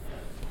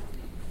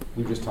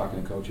We were just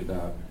talking to Coach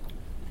about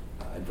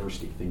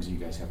adversity, things you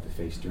guys have to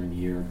face during the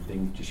year.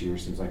 Things this year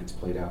seems like it's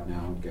played out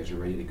now. You guys are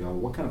ready to go.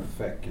 What kind of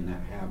effect can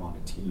that have on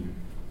a team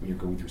when you're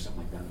going through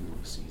something like that in the middle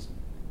of the season?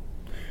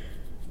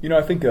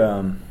 I think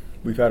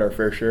we've had our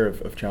fair share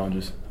of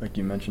challenges. Like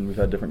you mentioned, we've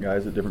had different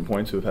guys at different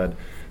points who have had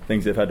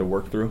things they've had to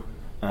work through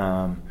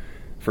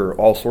for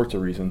all sorts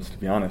of reasons, to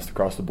be honest,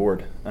 across the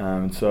board.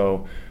 And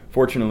so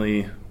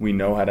fortunately, we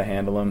know how to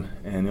handle them,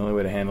 and the only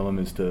way to handle them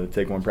is to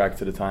take one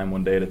practice at a time,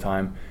 one day at a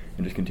time,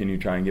 and just continue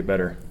to try and get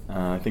better.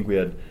 I think we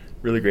had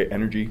really great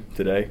energy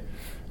today.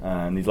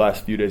 And these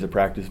last few days of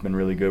practice have been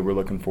really good. We're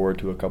looking forward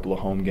to a couple of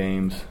home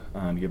games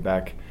to get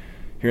back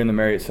here in the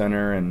Marriott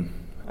Center, and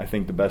I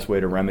think the best way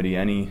to remedy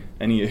any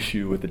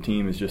issue with the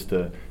team is just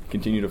to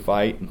continue to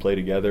fight and play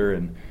together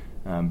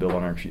and build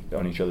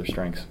on each other's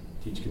strengths.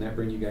 Teach, can that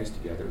bring you guys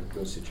together,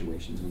 those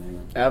situations when they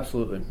were?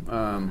 Absolutely.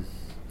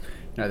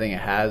 I think it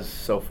has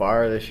so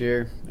far this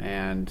year,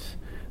 and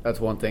that's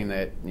one thing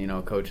that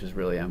Coach has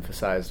really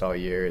emphasized all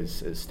year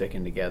is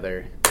sticking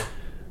together.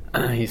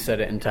 He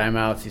said it in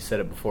timeouts, he said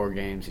it before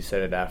games, he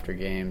said it after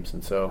games,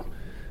 and so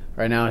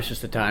right now it's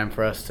just a time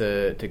for us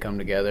to come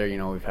together.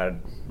 We've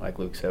had, like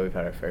Luke said, we've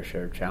had our fair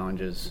share of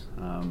challenges,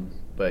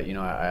 but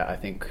I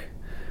think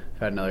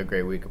we've had another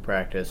great week of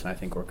practice, and I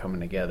think we're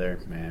coming together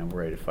and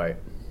we're ready to fight.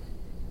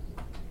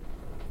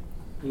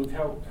 Luke,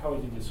 how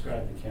would you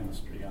describe the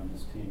chemistry on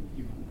this team?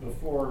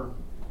 Before,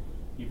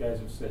 you guys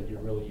have said you're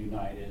really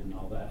united and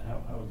all that.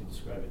 How would you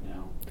describe it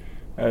now?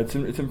 It's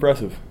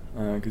impressive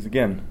because,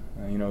 again,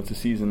 it's a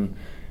season.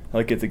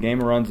 Like it's a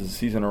game of runs, it's a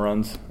season of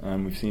runs.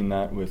 We've seen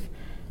that with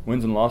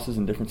wins and losses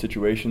in different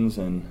situations,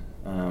 and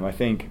I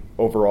think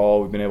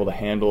overall we've been able to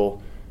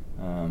handle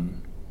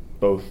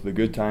both the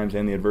good times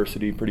and the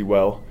adversity pretty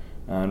well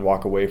and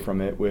walk away from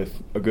it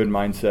with a good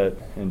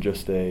mindset and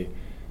just a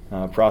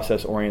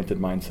process-oriented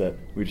mindset.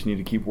 We just need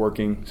to keep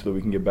working so that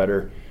we can get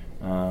better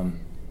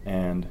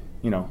and,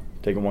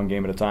 take it one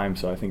game at a time.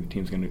 So I think the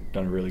team's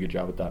done a really good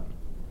job at that.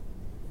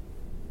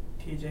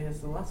 TJ, has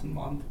the last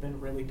month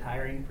been really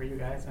tiring for you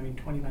guys?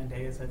 29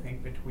 days, I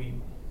think,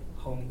 between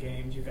home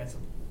games. You guys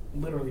have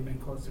literally been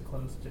coast to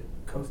coast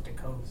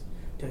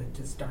to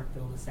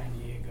Starkville to San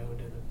Diego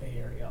to the Bay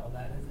Area, all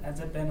that. Has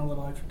it been a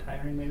little extra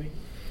tiring, maybe?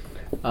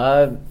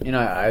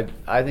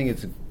 I think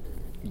it's a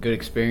good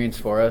experience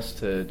for us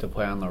to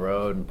play on the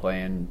road and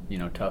play in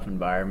tough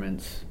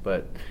environments,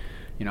 but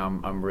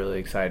I'm really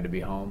excited to be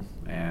home,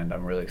 and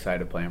I'm really excited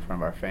to play in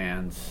front of our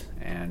fans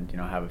and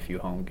have a few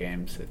home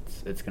games.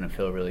 It's going to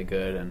feel really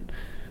good, and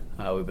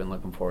we've been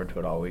looking forward to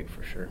it all week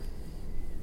for sure.